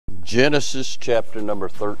Genesis chapter number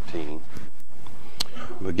 13.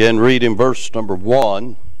 Begin reading verse number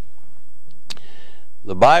 1.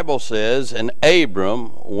 The Bible says, "And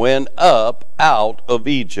Abram went up out of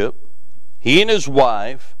Egypt, he and his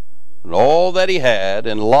wife, and all that he had,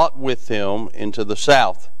 and Lot with him into the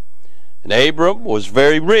south. And Abram was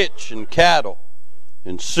very rich in cattle,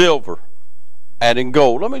 in silver, and in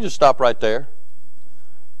gold." Let me just stop right there.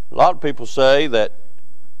 A lot of people say that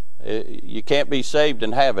you can't be saved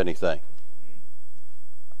and have anything.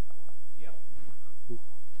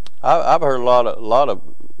 I've heard a lot of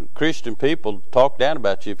Christian people talk down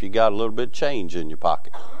about you if you got a little bit of change in your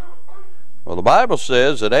pocket. Well, the Bible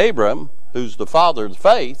says that Abram, who's the father of the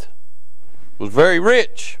faith, was very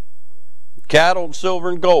rich, cattle and silver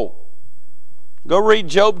and gold. Go read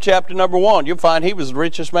Job chapter number 1. You'll find he was the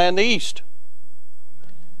richest man in the East.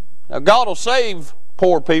 Now, God will save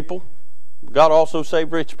poor people. God also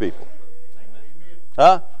saved rich people.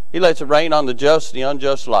 Huh? He lets it rain on the just and the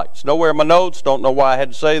unjust alike. Nowhere in my notes. Don't know why I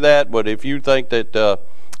had to say that, but if you think that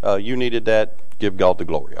you needed that, give God the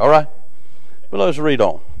glory. All right? But let's read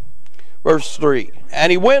on. Verse 3.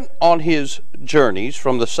 "And he went on his journeys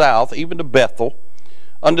from the south, even to Bethel,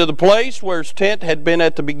 unto the place where his tent had been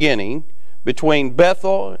at the beginning, between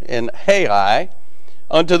Bethel and Hai,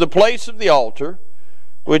 unto the place of the altar,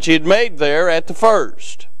 which he had made there at the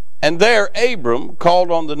first. And there Abram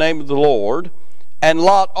called on the name of the Lord, and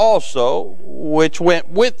Lot also, which went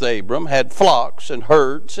with Abram, had flocks and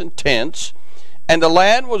herds and tents, and the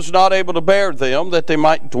land was not able to bear them, that they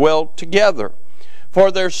might dwell together.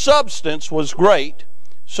 For their substance was great,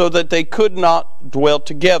 so that they could not dwell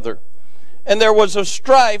together. And there was a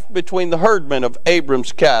strife between the herdmen of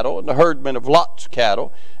Abram's cattle and the herdmen of Lot's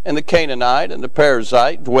cattle, and the Canaanite and the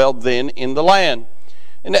Perizzite dwelled then in the land.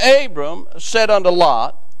 And Abram said unto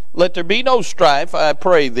Lot, Let there be no strife, I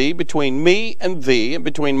pray thee, between me and thee, and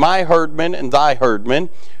between my herdmen and thy herdmen,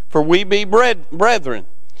 for we be brethren.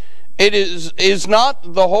 It is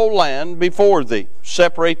not the whole land before thee.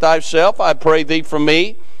 Separate thyself, I pray thee, from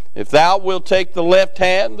me. If thou wilt take the left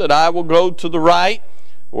hand, then I will go to the right,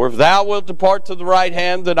 or if thou wilt depart to the right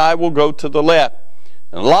hand, then I will go to the left.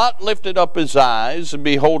 And Lot lifted up his eyes, and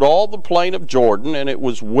behold all the plain of Jordan, and it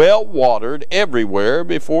was well watered everywhere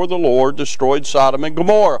before the Lord destroyed Sodom and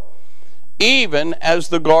Gomorrah, even as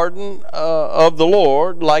the garden of the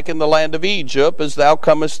Lord, like in the land of Egypt, as thou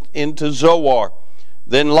comest into Zoar.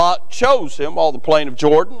 Then Lot chose him all the plain of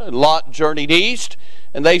Jordan, and Lot journeyed east,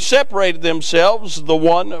 and they separated themselves the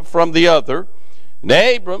one from the other. And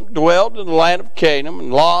Abram dwelled in the land of Canaan,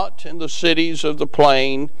 and Lot in the cities of the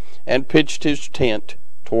plain, and pitched his tent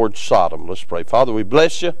towards Sodom." Let's pray. Father, we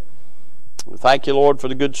bless you. We thank you, Lord, for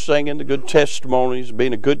the good singing, the good testimonies,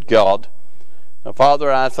 being a good God. Now, Father,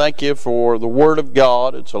 I thank you for the Word of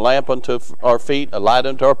God. It's a lamp unto our feet, a light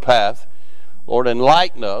unto our path. Lord,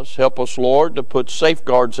 enlighten us. Help us, Lord, to put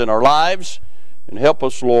safeguards in our lives. And help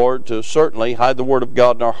us, Lord, to certainly hide the Word of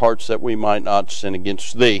God in our hearts that we might not sin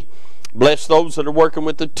against thee. Bless those that are working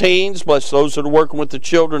with the teens. Bless those that are working with the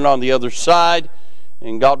children on the other side.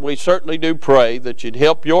 And God, we certainly do pray that you'd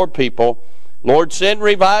help your people. Lord, send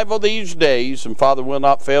revival these days. And Father, we'll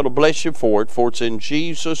not fail to bless you for it. For it's in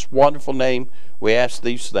Jesus' wonderful name we ask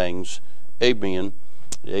these things. Amen.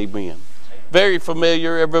 Amen. Very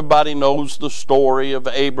familiar. Everybody knows the story of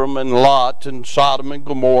Abram and Lot and Sodom and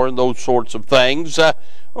Gomorrah and those sorts of things. I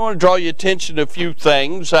want to draw your attention to a few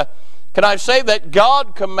things. Can I say that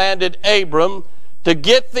God commanded Abram to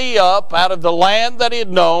get thee up out of the land that he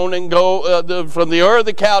had known, and go from the Ur of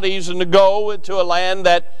the Chaldees, and to go into a land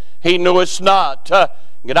that he knewest not.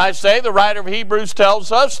 Can I say the writer of Hebrews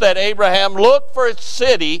tells us that Abraham looked for a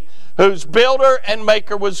city whose builder and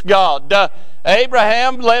maker was God.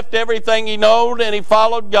 Abraham left everything he knew, and he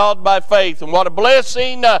followed God by faith. And what a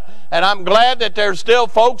blessing. And I'm glad that there's still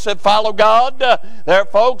folks that follow God. There are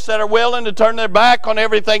folks that are willing to turn their back on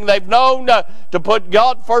everything they've known, to put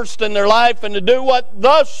God first in their life, and to do what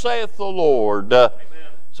thus saith the Lord. There's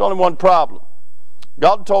only one problem.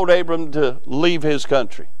 God told Abram to leave his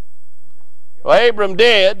country. Well, Abram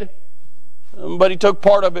did, but he took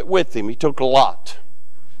part of it with him. He took Lot.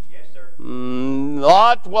 Yes, sir.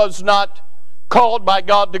 Lot was not called by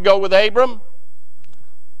God to go with Abram.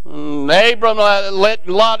 Abram let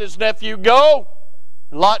Lot, his nephew, go.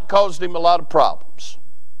 Lot caused him a lot of problems.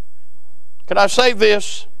 Can I say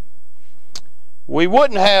this? We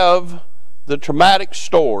wouldn't have the traumatic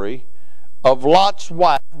story of Lot's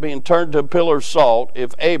wife being turned to a pillar of salt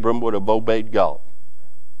if Abram would have obeyed God.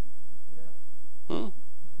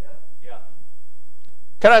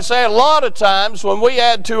 Can I say, a lot of times when we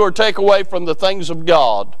add to or take away from the things of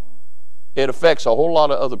God, it affects a whole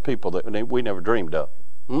lot of other people that we never dreamed of.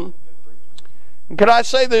 And can I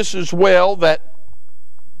say this as well, that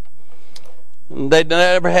they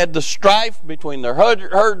never had the strife between their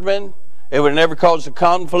herdmen. It would have never caused a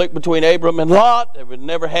conflict between Abram and Lot. It would have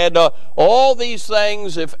never had all these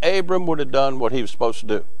things if Abram would have done what he was supposed to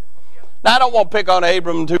do. Now, I don't want to pick on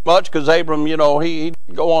Abram too much, because Abram, you know, he'd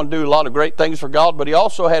go on to do a lot of great things for God, but he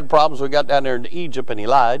also had problems when he got down there into Egypt and he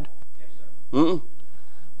lied.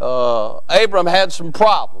 Abram had some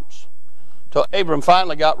problems till Abram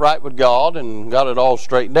finally got right with God and got it all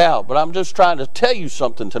straightened out. But I'm just trying to tell you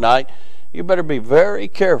something tonight. You better be very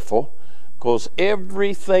careful, because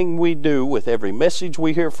everything we do, with every message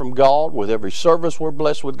we hear from God, with every service we're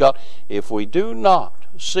blessed with God, if we do not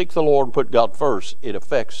seek the Lord and put God first, it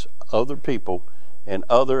affects other people and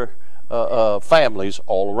other families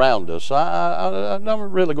all around us. I'm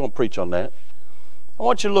not really going to preach on that. I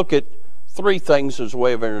want you to look at three things as a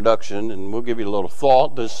way of introduction, and we'll give you a little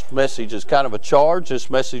thought. This message is kind of a charge. This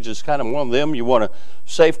message is kind of one of them you want to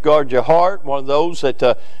safeguard your heart, one of those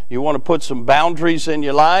that you want to put some boundaries in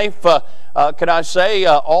your life. Can I say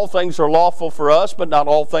all things are lawful for us, but not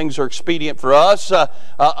all things are expedient for us.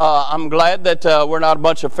 I'm glad that we're not a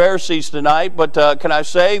bunch of Pharisees tonight, but can I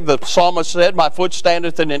say the psalmist said, "My foot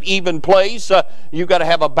standeth in an even place." You've got to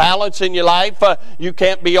have a balance in your life. You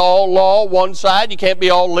can't be all law one side. You can't be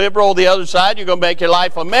all liberal the other side. You're going to make your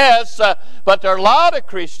life a mess. But there are a lot of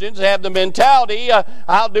Christians that have the mentality,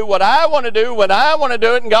 I'll do what I want to do when I want to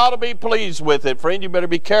do it, and God will be pleased with it. Friend, you better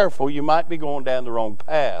be careful. You might be going down the wrong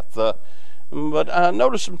path. But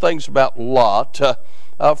notice some things about Lot.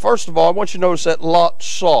 First of all, I want you to notice that Lot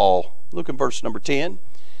saw. Look at verse number 10.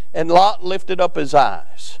 And Lot lifted up his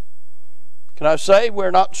eyes. Can I say,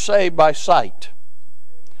 we're not saved by sight.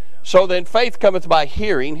 So then faith cometh by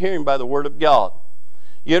hearing, hearing by the word of God.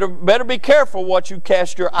 You better be careful what you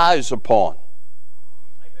cast your eyes upon.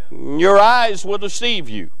 Amen. Your eyes will deceive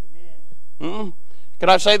you. Can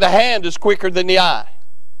I say the hand is quicker than the eye?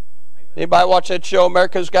 Anybody watch that show,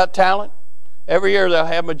 America's Got Talent? Every year they'll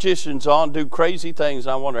have magicians on, do crazy things,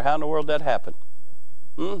 and I wonder how in the world that happened.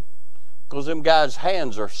 Because them guys'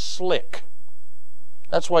 hands are slick.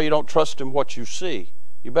 That's why you don't trust in what you see.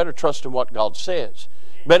 You better trust in what God says.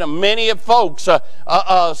 Many of folks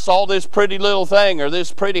saw this pretty little thing or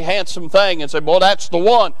this pretty handsome thing and said, "Boy, that's the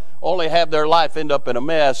one." Only have their life end up in a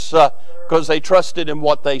mess because they trusted in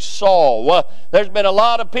what they saw. There's been a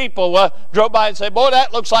lot of people drove by and said, "Boy,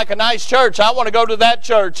 that looks like a nice church. I want to go to that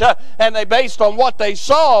church." And they based on what they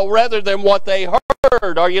saw rather than what they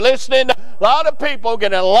heard. Are you listening? A lot of people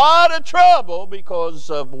get in a lot of trouble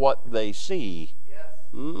because of what they see.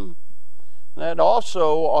 That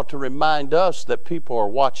also ought to remind us that people are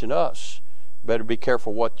watching us. Better be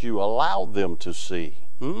careful what you allow them to see.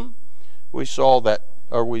 We saw that,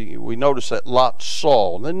 or we noticed that Lot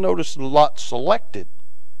saw. And then notice Lot selected.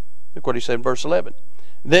 Look what he said in verse 11.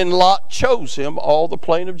 Then Lot chose him all the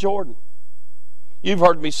plain of Jordan. You've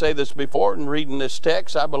heard me say this before in reading this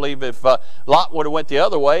text. I believe if Lot would have went the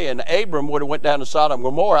other way and Abram would have went down to Sodom and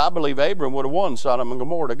Gomorrah, I believe Abram would have won Sodom and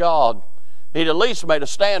Gomorrah to God. He'd at least made a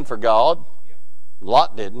stand for God.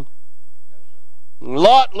 Lot didn't.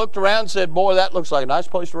 Lot looked around and said, "Boy, that looks like a nice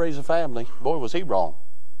place to raise a family." Boy, was he wrong.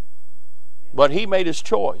 But he made his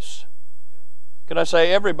choice. Can I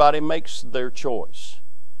say, everybody makes their choice.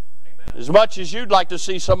 As much as you'd like to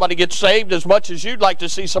see somebody get saved, as much as you'd like to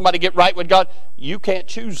see somebody get right with God, you can't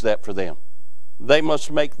choose that for them. They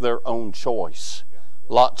must make their own choice.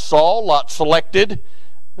 Lot saw, Lot selected,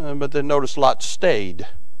 but then notice Lot stayed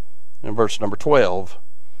in verse number 12.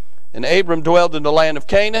 And Abram dwelled in the land of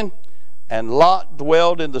Canaan, and Lot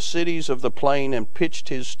dwelled in the cities of the plain and pitched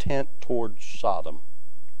his tent towards Sodom.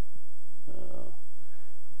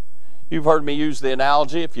 You've heard me use the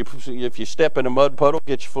analogy, if you step in a mud puddle,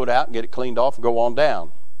 get your foot out and get it cleaned off and go on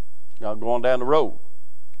down. Go on down the road.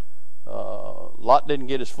 Lot didn't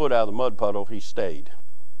get his foot out of the mud puddle, he stayed.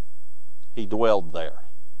 He dwelled there.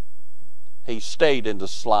 He stayed in the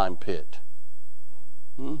slime pit.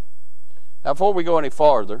 Now before we go any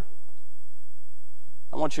farther,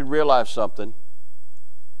 I want you to realize something.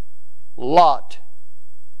 Lot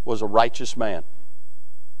was a righteous man.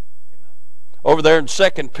 Over there in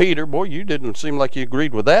 2 Peter, boy, you didn't seem like you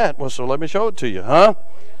agreed with that. Well, so let me show it to you, huh?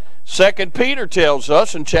 2 Peter tells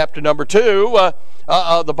us in chapter number 2,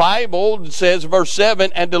 the Bible says, verse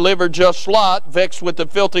 7, "And deliver just Lot, vexed with the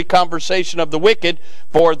filthy conversation of the wicked,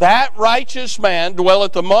 for that righteous man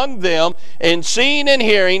dwelleth among them, and seeing and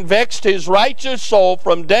hearing, vexed his righteous soul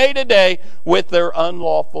from day to day with their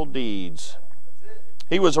unlawful deeds."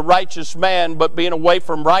 He was a righteous man, but being away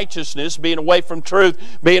from righteousness, being away from truth,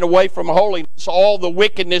 being away from holiness, all the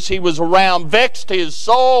wickedness he was around vexed his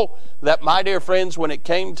soul, that, my dear friends, when it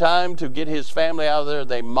came time to get his family out of there,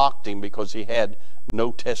 they mocked him because he had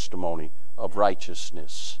no testimony of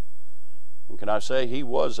righteousness. And can I say, he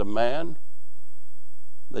was a man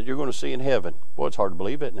that you're going to see in heaven. Boy, it's hard to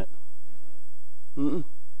believe, isn't it?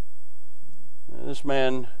 This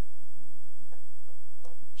man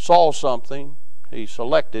saw something, he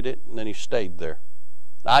selected it, and then he stayed there.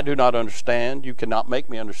 I do not understand. You cannot make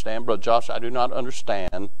me understand. Brother Josh, I do not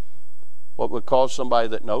understand what would cause somebody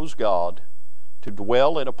that knows God to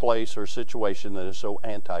dwell in a place or a situation that is so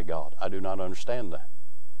anti-God. I do not understand that.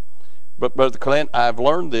 But Brother Clint, I've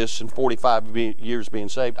learned this in 45 years being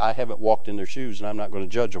saved. I haven't walked in their shoes, and I'm not going to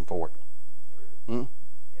judge them for it.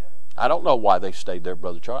 I don't know why they stayed there,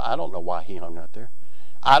 Brother Charles. I don't know why he hung out there.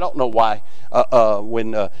 I don't know why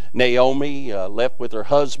when Naomi left with her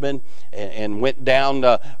husband and went down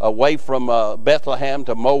away from Bethlehem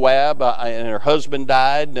to Moab, and her husband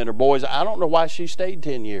died and her boys, I don't know why she stayed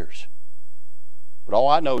 10 years. But all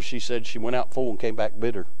I know, she said she went out full and came back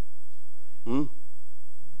bitter.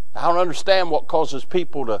 I don't understand what causes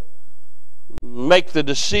people to make the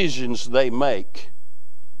decisions they make.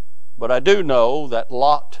 But I do know that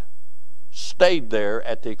Lot stayed there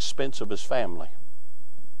at the expense of his family.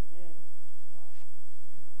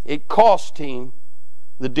 It cost him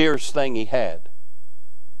the dearest thing he had.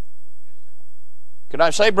 Can I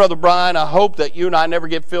say, Brother Brian, I hope that you and I never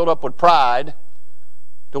get filled up with pride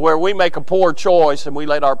to where we make a poor choice and we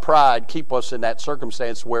let our pride keep us in that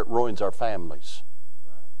circumstance where it ruins our families.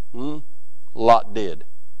 Lot did.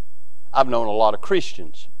 I've known a lot of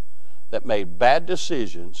Christians that made bad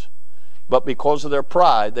decisions, but because of their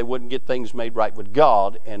pride, they wouldn't get things made right with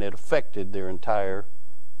God, and it affected their entire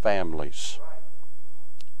families.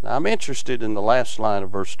 Now, I'm interested in the last line of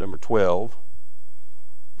verse number 12.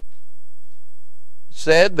 It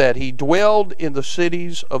said that he dwelled in the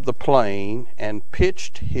cities of the plain and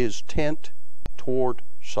pitched his tent toward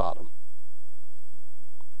Sodom.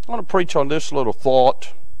 I want to preach on this little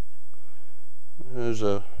thought. There's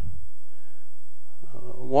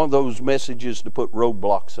one of those messages to put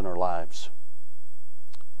roadblocks in our lives.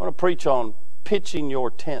 I want to preach on pitching your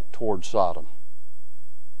tent toward Sodom.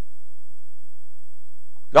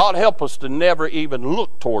 God help us to never even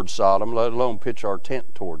look toward Sodom, let alone pitch our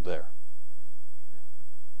tent toward there.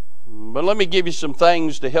 But let me give you some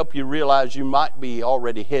things to help you realize you might be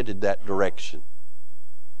already headed that direction.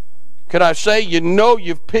 Can I say, you know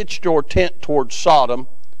you've pitched your tent toward Sodom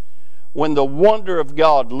when the wonder of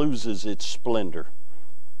God loses its splendor.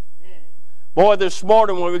 Boy, this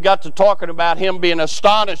morning when we got to talking about Him being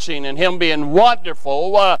astonishing and Him being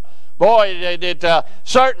wonderful, boy, it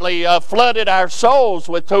certainly flooded our souls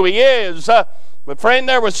with who He is. But friend,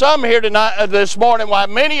 there were some here tonight, this morning, why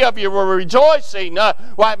many of you were rejoicing,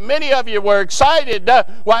 why many of you were excited,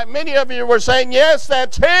 why many of you were saying, yes,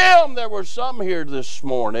 that's Him. There were some here this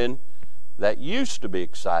morning that used to be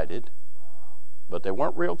excited, but they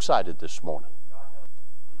weren't real excited this morning.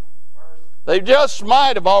 They just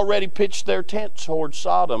might have already pitched their tents toward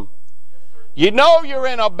Sodom. You know you're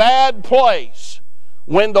in a bad place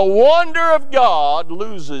when the wonder of God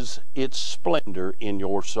loses its splendor in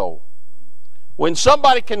your soul. When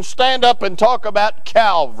somebody can stand up and talk about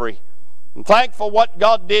Calvary and thankful what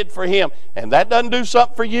God did for him, and that doesn't do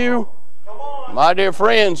something for you, my dear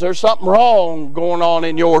friends, there's something wrong going on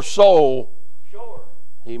in your soul. Sure.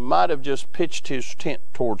 He might have just pitched his tent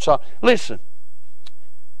towards Sodom. Listen,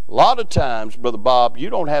 a lot of times, Brother Bob, you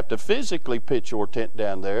don't have to physically pitch your tent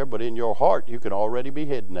down there, but in your heart you can already be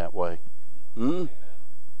heading that way. You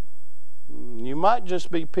might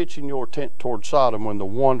just be pitching your tent toward Sodom when the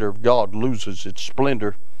wonder of God loses its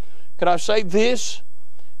splendor. Can I say this?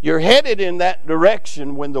 You're headed in that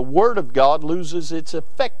direction when the Word of God loses its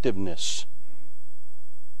effectiveness.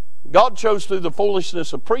 God chose through the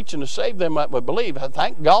foolishness of preaching to save them that would believe.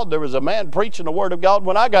 Thank God there was a man preaching the Word of God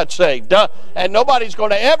when I got saved. And nobody's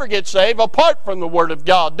going to ever get saved apart from the Word of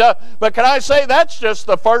God. But can I say that's just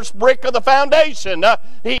the first brick of the foundation.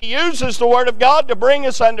 He uses the Word of God to bring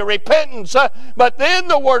us unto repentance. But then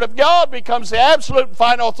the Word of God becomes the absolute and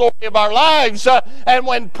final authority of our lives. And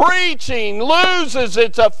when preaching loses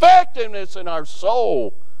its effectiveness in our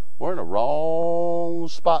soul, we're in a wrong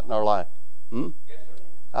spot in our life.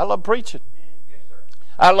 I love preaching. Yes, sir.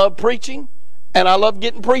 I love preaching, and I love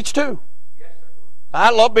getting preached to. Yes, sir. I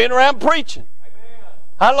love being around preaching. Amen.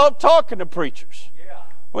 I love talking to preachers. Yeah.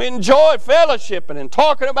 We enjoy fellowshipping and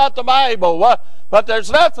talking about the Bible. But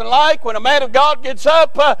there's nothing like when a man of God gets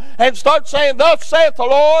up and starts saying, "Thus saith the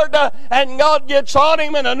Lord," and God gets on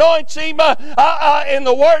him and anoints him, and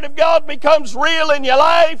the Word of God becomes real in your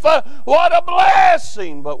life. What a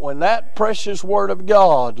blessing! But when that precious Word of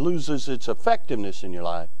God loses its effectiveness in your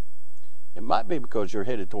life, it might be because you're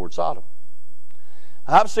headed toward Sodom.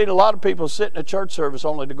 I've seen a lot of people sit in a church service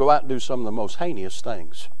only to go out and do some of the most heinous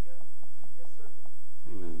things.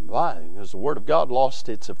 Why? Because the Word of God lost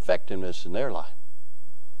its effectiveness in their life.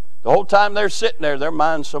 The whole time they're sitting there, their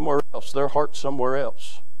mind's somewhere else, their heart's somewhere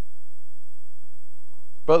else.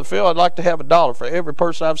 Brother Phil, I'd like to have $1 for every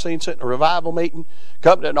person I've seen sit in a revival meeting,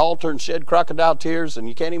 come to an altar and shed crocodile tears, and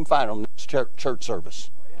you can't even find them in this church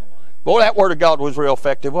service. Boy, that Word of God was real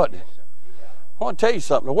effective, wasn't it? I want to tell you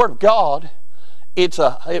something. The Word of God,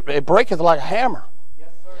 it breaketh like a hammer.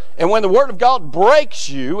 And when the Word of God breaks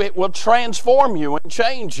you, it will transform you and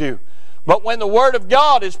change you. But when the Word of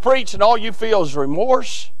God is preached and all you feel is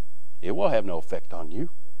remorse, it will have no effect on you.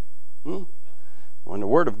 When the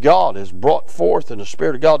Word of God is brought forth and the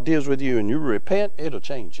Spirit of God deals with you and you repent, it'll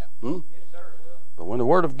change you. But when the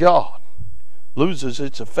Word of God loses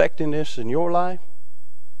its effectiveness in your life,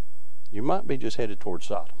 you might be just headed toward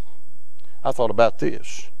Sodom. I thought about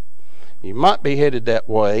this. You might be headed that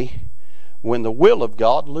way when the will of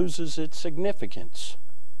God loses its significance.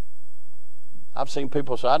 I've seen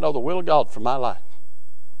people say, "I know the will of God for my life."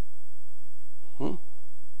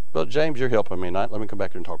 Brother James, you're helping me tonight. Let me come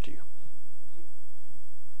back here and talk to you.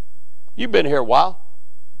 You've been here a while.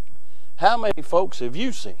 How many folks have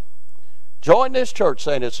you seen join this church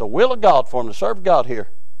saying it's the will of God for them to serve God here,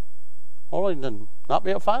 only to not be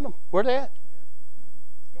able to find them? Where they at?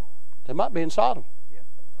 They might be in Sodom.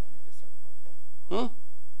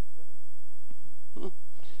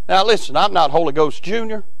 Now listen, I'm not Holy Ghost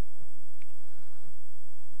Junior,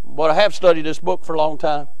 but I have studied this book for a long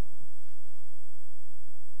time.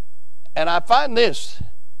 And I find this,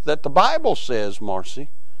 that the Bible says, Marcy,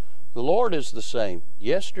 the Lord is the same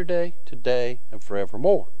yesterday, today, and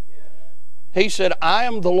forevermore. He said, "I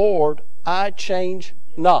am the Lord, I change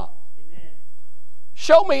not."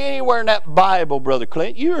 Show me anywhere in that Bible, Brother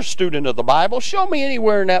Clint, you're a student of the Bible, show me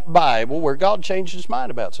anywhere in that Bible where God changed His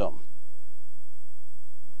mind about something.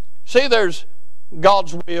 See, there's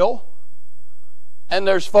God's will, and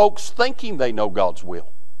there's folks thinking they know God's will.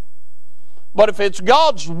 But if it's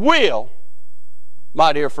God's will,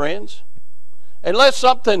 my dear friends, unless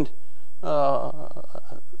something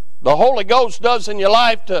the Holy Ghost does in your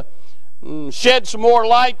life to shed some more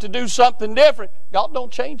light to do something different, God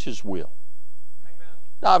don't change His will.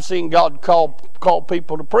 Now, I've seen God call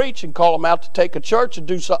people to preach and call them out to take a church and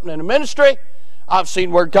do something in a ministry. I've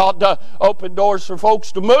seen where God opened doors for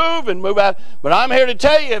folks to move and move out. But I'm here to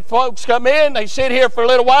tell you, if folks come in, they sit here for a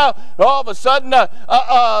little while, all of a sudden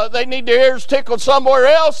they need their ears tickled somewhere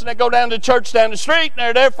else, and they go down to church down the street, and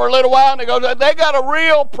they're there for a little while, and they got a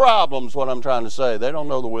real problem, is what I'm trying to say. They don't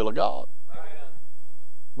know the will of God.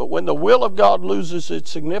 But when the will of God loses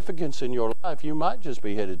its significance in your life, you might just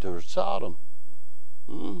be headed towards Sodom.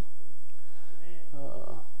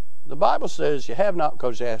 The Bible says you have not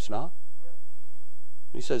because you ask not.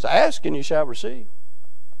 He says, "Ask and you shall receive."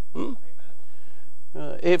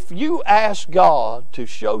 If you ask God to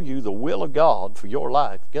show you the will of God for your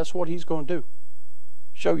life, guess what He's going to do?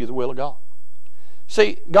 Show you the will of God.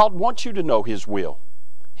 See, God wants you to know His will.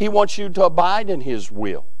 He wants you to abide in His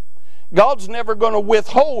will. God's never going to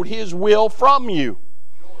withhold His will from you.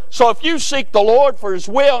 So if you seek the Lord for His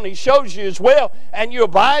will and He shows you His will and you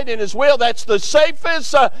abide in His will, that's the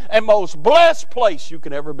safest and most blessed place you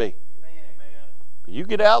can ever be. You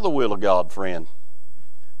get out of the will of God, friend.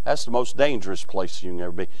 That's the most dangerous place you can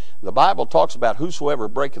ever be. The Bible talks about whosoever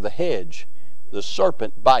breaketh the hedge, the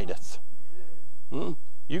serpent biteth.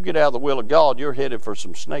 You get out of the will of God, you're headed for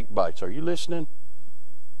some snake bites. Are you listening?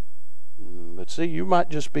 But see, you might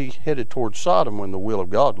just be headed towards Sodom when the will of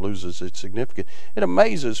God loses its significance. It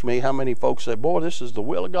amazes me how many folks say, "Boy, this is the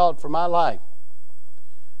will of God for my life."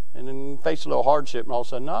 And then face a little hardship and all of a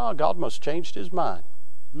sudden, "No, God must have changed His mind."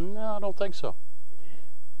 No, I don't think so.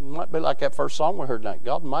 It might be like that first song we heard tonight.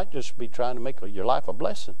 God might just be trying to make your life a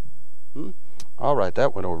blessing. All right,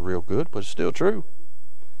 that went over real good, but it's still true.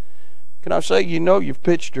 Can I say, you've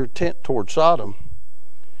pitched your tent toward Sodom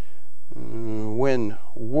when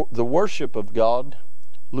the worship of God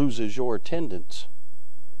loses your attendance.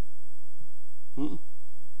 You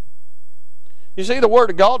see, the Word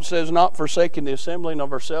of God says, "Not forsaking the assembling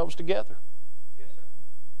of ourselves together."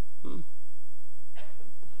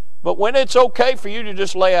 But when it's okay for you to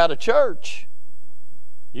just lay out of church,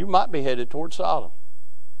 you might be headed toward Sodom.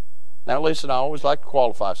 Now listen, I always like to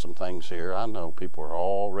qualify some things here. I know people are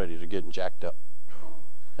all ready to get jacked up.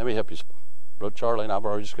 Let me help you. Brother Charlie and I've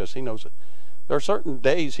already discussed, he knows it. There are certain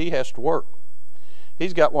days he has to work.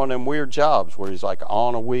 He's got one of them weird jobs where he's like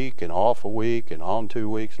on a week and off a week and on 2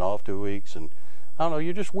 weeks and off 2 weeks. And I don't know,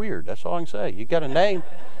 you're just weird. That's all I can say. You got a name.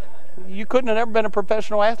 You couldn't have ever been a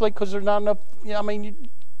professional athlete because there's not enough. I mean,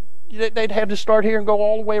 they'd have to start here and go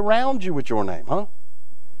all the way around you with your name, huh?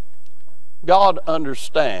 God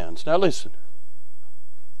understands. Now listen.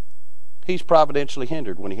 He's providentially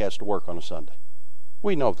hindered when he has to work on a Sunday.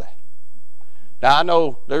 We know that. Now I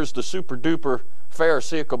know there's the super duper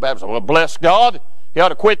Pharisaical Baptist. Well, bless God. He ought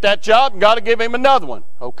to quit that job and God to give him another one.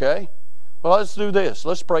 Okay. Well, let's do this.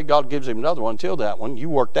 Let's pray God gives him another one until that one. You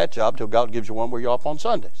work that job till God gives you one where you're off on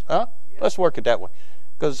Sundays. Huh? Yeah. Let's work it that way.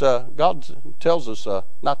 Because God tells us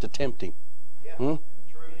not to tempt him.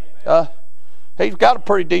 Yeah. He's got a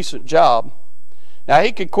pretty decent job. Now,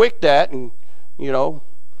 he could quit that and, go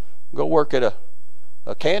work at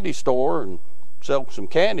a candy store and sell some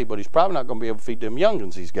candy, but he's probably not going to be able to feed them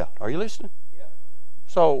young'uns he's got. Are you listening? Yeah.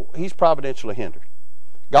 So, he's providentially hindered.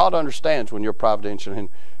 God understands when you're providentially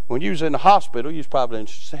hindered. When you was in the hospital, you was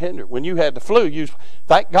providentially hindered. When you had the flu,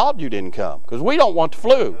 thank God you didn't come, because we don't want the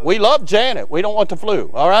flu. We love Janet. We don't want the flu,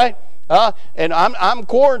 all right? And I'm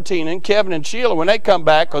quarantining Kevin and Sheila when they come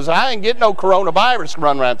back, because I ain't getting no coronavirus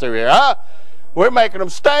run around through here. We're making them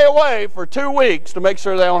stay away for 2 weeks to make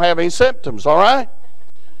sure they don't have any symptoms, all right?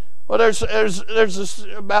 Well, there's this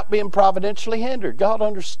about being providentially hindered. God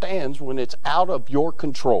understands when it's out of your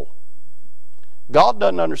control. God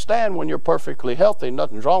doesn't understand when you're perfectly healthy,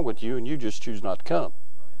 nothing's wrong with you, and you just choose not to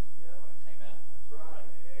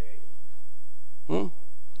come.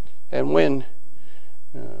 And when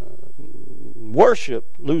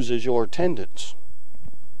worship loses your attendance,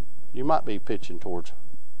 you might be pitching towards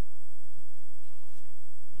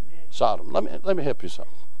Sodom. Let me help you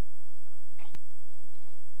something.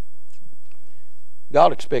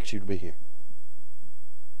 God expects you to be here.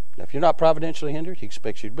 Now, if you're not providentially hindered, he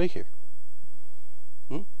expects you to be here.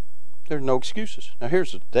 There's no excuses. Now,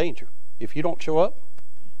 here's the danger. If you don't show up,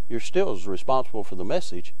 you're still as responsible for the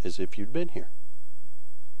message as if you'd been here.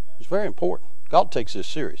 It's very important. God takes this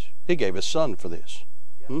serious. He gave his son for this.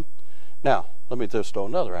 Now, let me just throw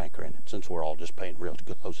another anchor in it, since we're all just paying real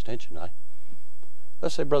close attention tonight.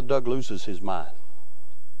 Let's say Brother Doug loses his mind.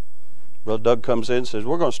 Brother Doug comes in and says,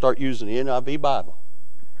 we're going to start using the NIV Bible.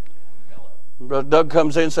 Brother Doug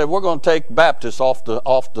comes in and says, we're going to take Baptists off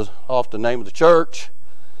the name of the church,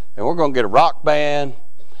 and we're going to get a rock band,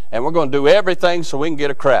 and we're going to do everything so we can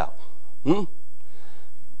get a crowd.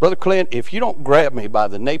 Brother Clint, if you don't grab me by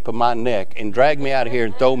the nape of my neck and drag me out of here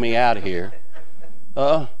and throw me out of here,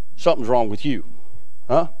 something's wrong with you.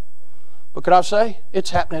 But can I say, it's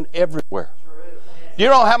happening everywhere. Do you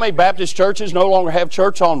know how many Baptist churches no longer have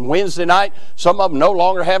church on Wednesday night? Some of them no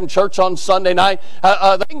longer having church on Sunday night.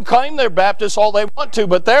 They can claim they're Baptists all they want to,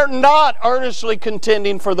 but they're not earnestly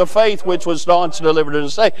contending for the faith which was once delivered and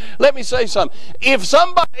saved. Let me say something. If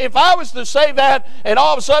I was to say that, and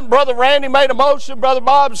all of a sudden Brother Randy made a motion, Brother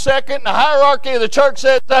Bob second, and the hierarchy of the church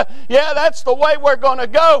says, yeah, that's the way we're going to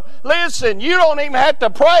go. Listen, you don't even have to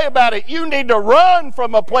pray about it. You need to run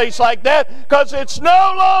from a place like that, because it's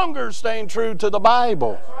no longer staying true to the Bible.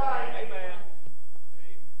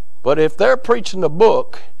 But if they're preaching the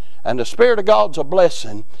book and the Spirit of God's a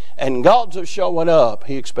blessing and God's a showing up,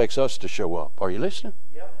 he expects us to show up. Are you listening?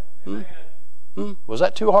 Was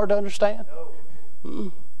that too hard to understand?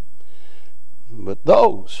 But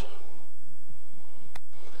those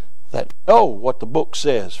that know what the book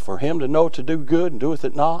says, for him to know to do good and doeth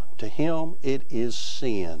it not, to him it is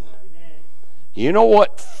sin. You know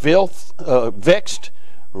what vexed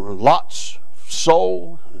Lot's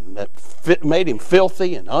soul, that made him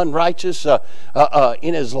filthy and unrighteous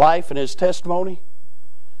in his life and his testimony?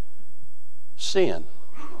 Sin.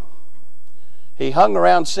 He hung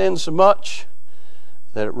around sin so much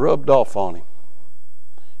that it rubbed off on him.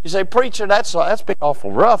 You say, preacher, that's been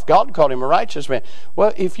awful rough. God called him a righteous man.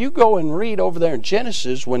 Well, if you go and read over there in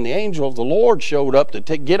Genesis, when the angel of the Lord showed up to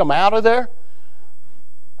get him out of there,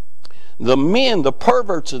 the men, the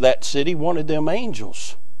perverts of that city, wanted them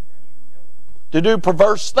angels to do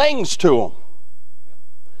perverse things to them.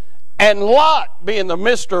 And Lot, being the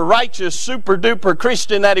Mr. Righteous, super duper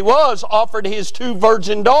Christian that he was, offered his 2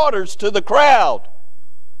 virgin daughters to the crowd.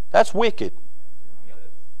 That's wicked.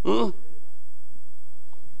 You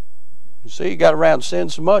see, he got around sin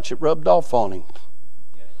so much it rubbed off on him.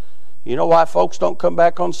 You know why folks don't come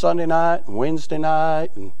back on Sunday night and Wednesday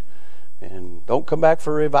night and don't come back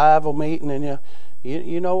for a revival meeting? And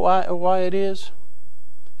you know why it is?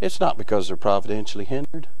 It's not because they're providentially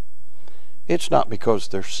hindered. It's not because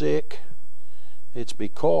they're sick. It's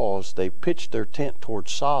because they pitched their tent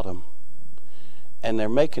towards Sodom, and they're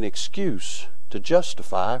making an excuse to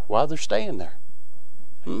justify why they're staying there.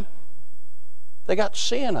 They got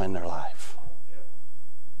sin in their life.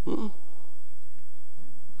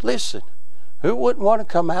 Listen, who wouldn't want to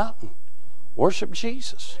come out and worship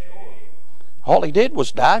Jesus? All He did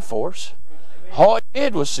was die for us. All He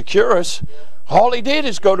did was secure us. All He did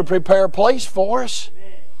is go to prepare a place for us.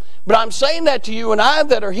 But I'm saying that to you and I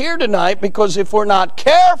that are here tonight, because if we're not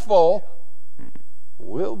careful,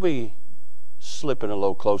 we'll be slipping a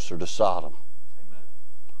little closer to Sodom.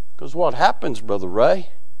 Because what happens, Brother Ray?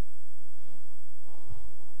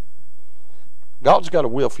 God's got a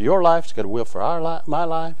will for your life. He's got a will for my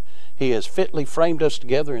life. He has fitly framed us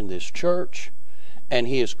together in this church, and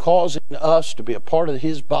He is causing us to be a part of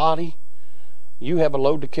His body. You have a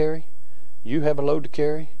load to carry. You have a load to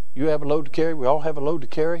carry. You have a load to carry. We all have a load to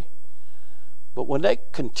carry. But when they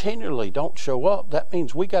continually don't show up, that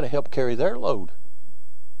means we got to help carry their load.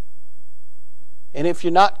 And if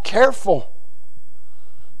you're not careful,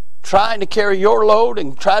 trying to carry your load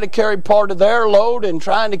and try to carry part of their load and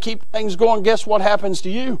trying to keep things going, guess what happens to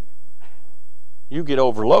you? You get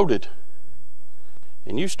overloaded.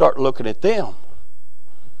 And you start looking at them.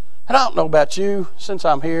 And I don't know about you, since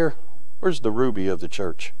I'm here, where's the Ruby of the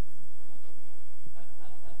church?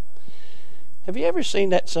 Have you ever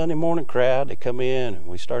seen that Sunday morning crowd? They come in and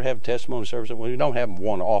we start having testimony service. We don't have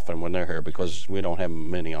one often when they're here because we don't have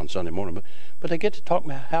many on Sunday morning. But they get to talk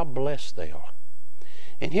about how blessed they are.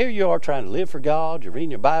 And here you are trying to live for God. You're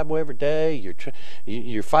reading your Bible every day.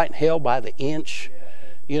 You're fighting hell by the inch.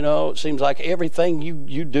 You know, it seems like everything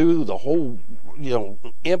you do, the whole,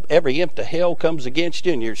 every imp to hell comes against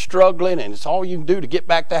you, and you're struggling, and it's all you can do to get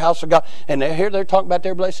back to the house of God. And they're talking about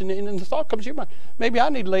their blessing, and the thought comes to your mind, maybe I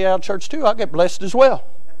need to lay out of church too. I'll get blessed as well.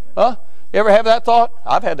 Huh? You ever have that thought?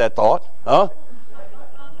 I've had that thought. Huh?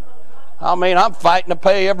 I mean, I'm fighting to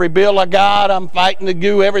pay every bill I got. I'm fighting to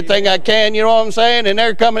do everything I can, you know what I'm saying? And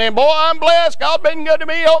they're coming in, boy, I'm blessed. God's been good to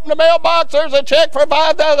me. Open the mailbox. There's a check for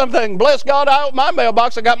 $5,000. Bless God, I opened my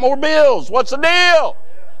mailbox. I got more bills. What's the deal?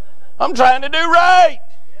 I'm trying to do right.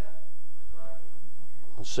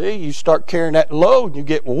 See, you start carrying that load and you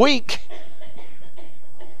get weak.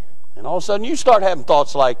 And all of a sudden you start having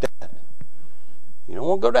thoughts like that. You don't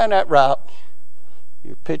want to go down that route.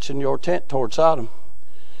 You're pitching your tent towards Sodom.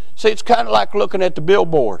 See, it's kind of like looking at the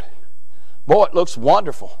billboard. Boy, it looks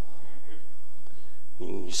wonderful.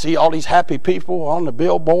 You see all these happy people on the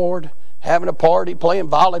billboard, having a party, playing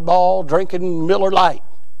volleyball, drinking Miller Lite.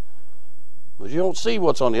 But you don't see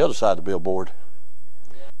what's on the other side of the billboard.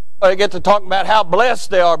 They get to talking about how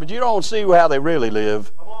blessed they are, but you don't see how they really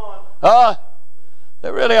live. Come on.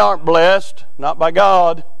 They really aren't blessed, not by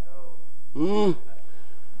God. No.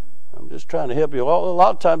 I'm just trying to help you. A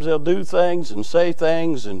lot of times they'll do things and say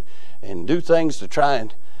things and do things to try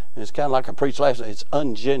and it's kind of like I preached last night, it's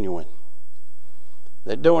ungenuine.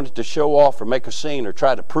 They're doing it to show off or make a scene or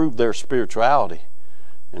try to prove their spirituality.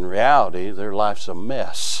 In reality, their life's a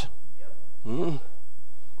mess. You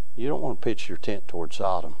don't want to pitch your tent toward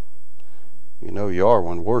Sodom. You know you are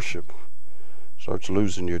when worship starts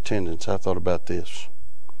losing your attendance. I thought about this.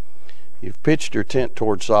 You've pitched your tent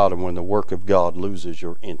toward Sodom when the work of God loses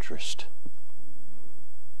your interest.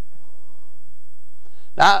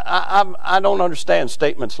 Now, I don't understand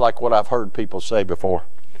statements like what I've heard people say before.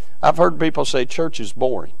 I've heard people say church is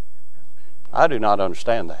boring. I do not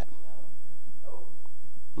understand that.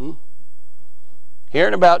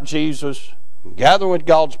 Hearing about Jesus, gathering with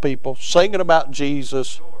God's people, singing about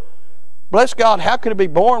Jesus. Bless God, how could it be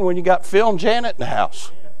boring when you got Phil and Janet in the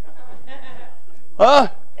house? Huh?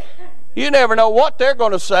 You never know what they're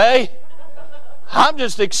going to say. I'm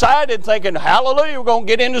just excited thinking, hallelujah, we're going to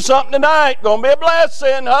get into something tonight. Going to be a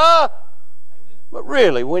blessing, huh? But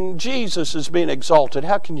really, when Jesus is being exalted,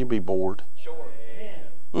 how can you be bored?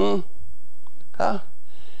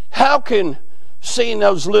 How can seeing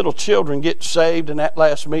those little children get saved in that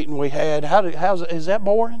last meeting we had, is that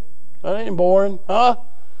boring? That ain't boring, huh?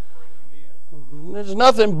 There's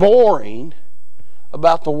nothing boring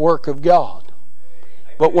about the work of God.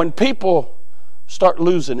 But when people start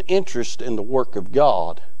losing interest in the work of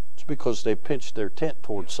God, it's because they pitched their tent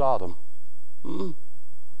towards Sodom.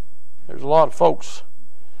 There's a lot of folks.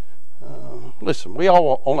 Listen, we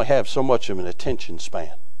all only have so much of an attention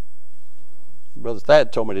span. Brother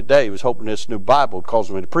Thad told me today he was hoping this new Bible would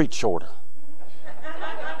cause me to preach shorter.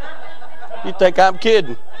 You think I'm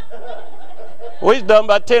kidding? Well, he's done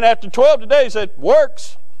by 10 after 12 today. He said,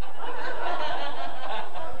 works.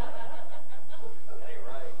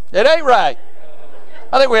 It ain't right.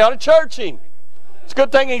 I think we ought to church him. It's a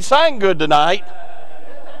good thing he sang good tonight.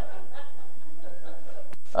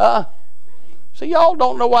 See, y'all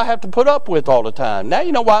don't know what I have to put up with all the time. Now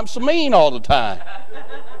you know why I'm so mean all the time.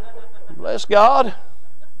 Bless God.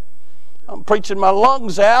 I'm preaching my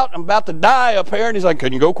lungs out. I'm about to die up here. And he's like,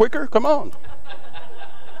 can you go quicker? Come on.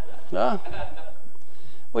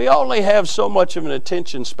 We only have so much of an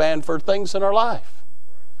attention span for things in our life.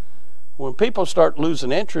 When people start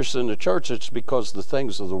losing interest in the church, it's because the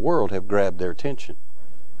things of the world have grabbed their attention.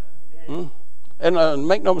 And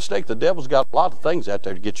make no mistake, the devil's got a lot of things out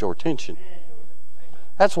there to get your attention.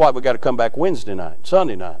 That's why we got to come back Wednesday night,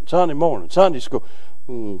 Sunday morning, Sunday school.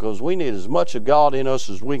 Because we need as much of God in us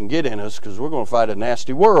as we can get in us, because we're going to fight a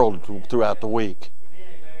nasty world throughout the week.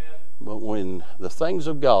 But when the things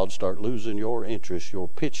of God start losing your interest,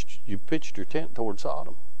 you've pitched your tent toward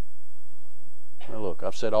Sodom. Now look,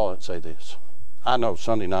 I've said all that say this. I know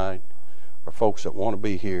Sunday night are folks that want to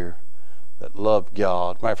be here, that love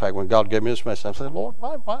God. Matter of fact, when God gave me this message, I said, Lord,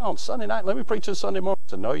 why on Sunday night? Let me preach this Sunday morning. I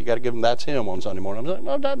said, no, you got to give them that's him on Sunday morning. I'm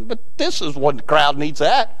like, no, but this is what the crowd needs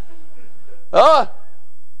that. I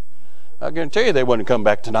guarantee you they wouldn't come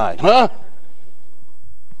back tonight. No,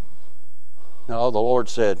 the Lord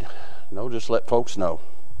said, no, just let folks know.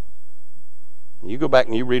 You go back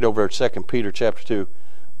and you read over 2 Peter chapter 2.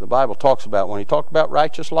 The Bible talks about, when he talked about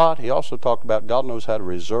righteous Lot, he also talked about God knows how to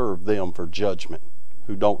reserve them for judgment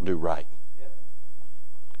who don't do right.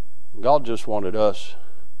 God just wanted us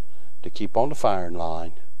to keep on the firing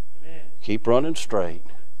line, keep running straight,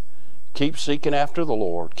 keep seeking after the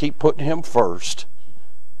Lord, keep putting Him first,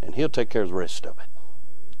 and He'll take care of the rest of it.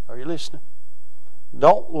 Are you listening?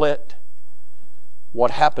 Don't let what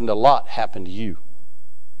happened to Lot happen to you.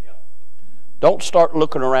 Don't start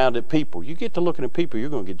looking around at people. You get to looking at people, you're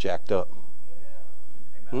going to get jacked up.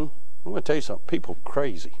 I'm going to tell you something. People are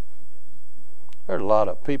crazy. There's a lot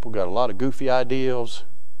of people got a lot of goofy ideals.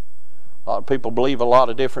 A lot of people believe a lot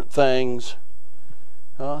of different things.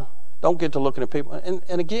 Don't get to looking at people.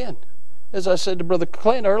 And again, as I said to Brother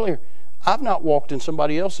Clint earlier, I've not walked in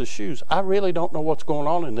somebody else's shoes. I really don't know what's going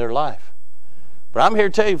on in their life. But I'm here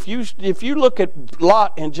to tell you, if you look at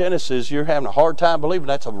Lot in Genesis, you're having a hard time believing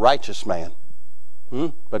that's a righteous man.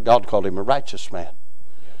 But God called him a righteous man.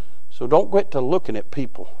 So don't get to looking at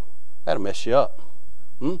people. That'll mess you up.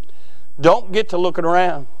 Don't get to looking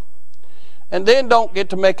around. And then don't get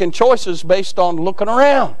to making choices based on looking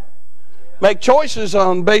around. Make choices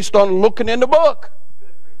based on looking in the book.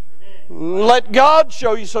 Let God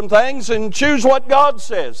show you some things and choose what God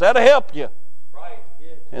says. That'll help you.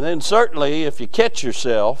 And then certainly if you catch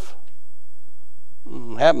yourself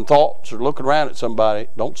having thoughts or looking around at somebody,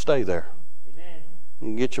 don't stay there. You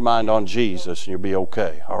can get your mind on Jesus and you'll be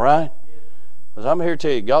okay. All right? Because I'm here to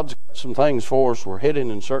tell you, God's got some things for us. We're heading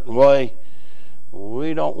in a certain way.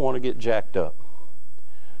 We don't want to get jacked up.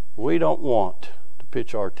 We don't want to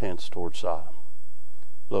pitch our tents towards Sodom.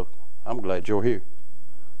 Look, I'm glad you're here.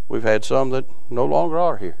 We've had some that no longer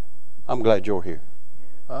are here. I'm glad you're here.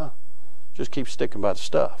 Just keep sticking by the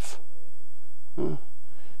stuff.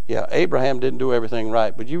 Yeah, Abraham didn't do everything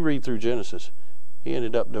right, but you read through Genesis. He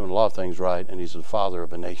ended up doing a lot of things right, and he's the father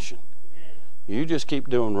of a nation. You just keep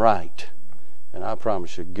doing right, and I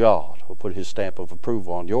promise you, God will put His stamp of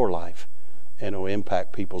approval on your life, and it will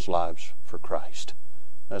impact people's lives for Christ.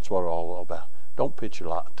 That's what it's all about. Don't pitch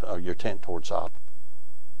your tent towards Sodom.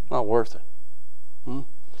 Not worth it.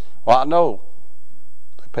 Well, I know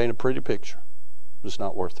they paint a pretty picture, but it's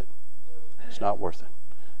not worth it. It's not worth it.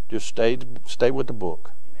 Just stay with the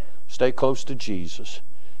book. Stay close to Jesus.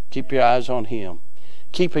 Keep your eyes on Him.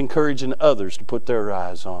 Keep encouraging others to put their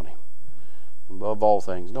eyes on Him. And above all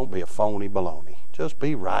things, don't be a phony baloney. Just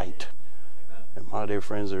be right. And my dear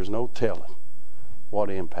friends, there's no telling what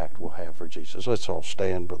impact we'll have for Jesus. Let's all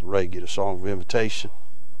stand. Brother Ray, get a song of invitation.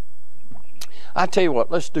 I tell you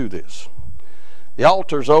what, let's do this. The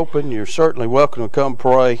altar's open. You're certainly welcome to come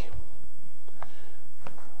pray.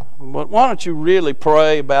 But why don't you really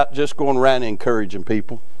pray about just going around and encouraging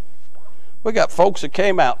people? We got folks that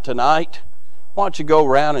came out tonight. Why don't you go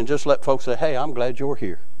around and just let folks say, hey, I'm glad you're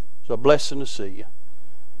here. It's a blessing to see you.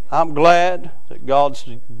 I'm glad that God's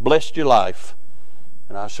blessed your life,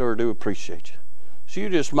 and I sure do appreciate you. So you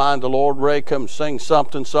just mind the Lord. Ray, come sing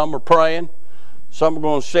something. Some are praying. Some are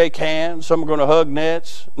going to shake hands. Some are going to hug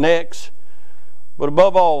necks. But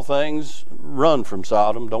above all things, run from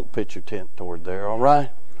Sodom. Don't pitch your tent toward there, all right?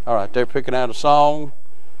 All right, they're picking out a song.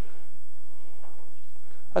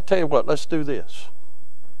 I tell you what, let's do this.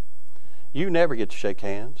 You never get to shake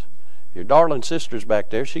hands. Your darling sister's back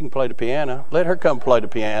there. She can play the piano. Let her come play the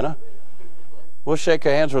piano. We'll shake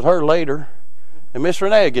hands with her later. And Miss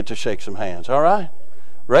Renee will get to shake some hands, all right?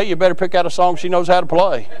 Ray, you better pick out a song she knows how to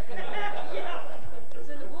play.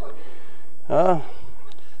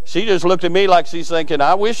 She just looked at me like she's thinking,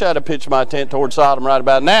 I wish I'd have pitched my tent toward Sodom right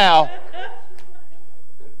about now.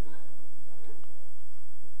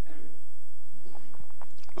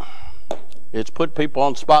 It's put people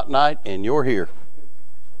on spot night, and you're here.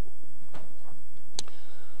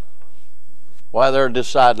 While they're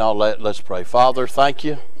deciding all that, let's pray. Father, thank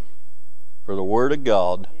you for the Word of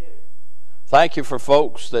God. Thank you for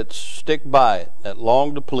folks that stick by it, that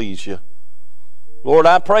long to please you. Lord,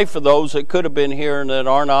 I pray for those that could have been here and that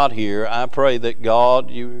are not here. I pray that,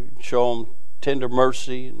 God, you show them tender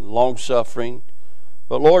mercy and long-suffering.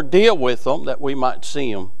 But, Lord, deal with them that we might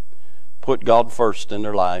see them put God first in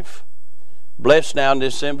their life. Bless now in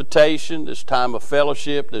this invitation, this time of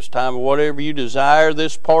fellowship, this time of whatever you desire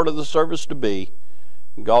this part of the service to be.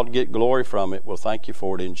 God, get glory from it. Well, thank you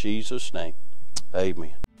for it in Jesus' name.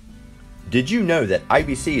 Amen. Did you know that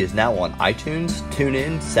IBC is now on iTunes,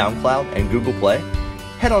 TuneIn, SoundCloud, and Google Play?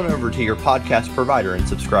 Head on over to your podcast provider and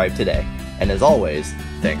subscribe today. And as always,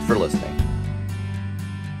 thanks for listening.